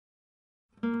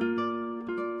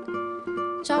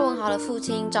豪的父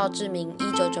亲赵志明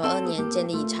1992年建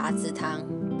立茶籽堂，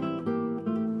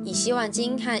以洗碗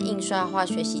精和印刷化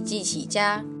学洗剂起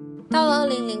家。到了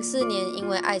2004年，因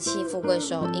为爱妻富贵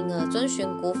手，因而遵循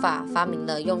古法，发明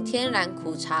了用天然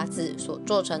苦茶籽所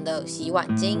做成的洗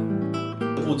碗精。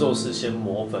步骤是先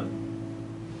磨粉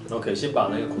 ，OK， 先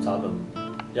把那个苦茶粉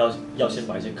要先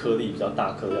把一些颗粒比较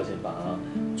大颗，要先把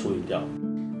它处理掉。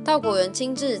到果园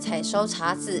亲自采收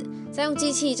茶籽，再用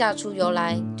机器榨出油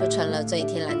来，就成了最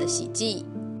天然的洗剂。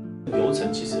流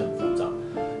程其实很复杂，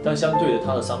但相对的，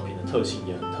它的商品的特性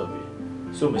也很特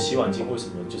别。所以，我们洗碗精为什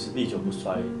么就是历久不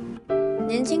衰？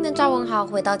年轻的赵文豪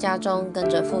回到家中，跟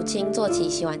着父亲做起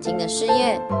洗碗精的事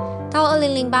业。到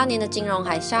2008年的金融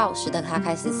海啸，使得他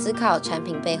开始思考产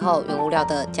品背后原物料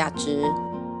的价值。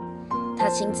他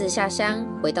亲自下乡，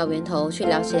回到源头去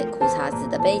了解苦茶籽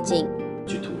的背景，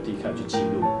去土地开始去记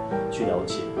录、去了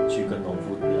解、去跟农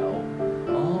夫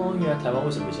聊。哦，原来台湾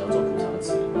为什么以前要种苦茶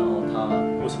籽？然后它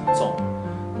为什么种？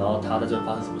然后它在这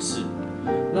发生什么事？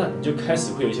那你就开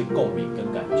始会有一些共鸣跟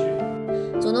感觉。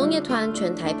组农业团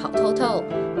全台跑透透，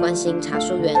关心茶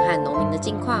树园和农民的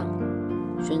近况，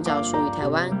寻找属于台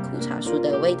湾苦茶树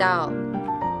的味道。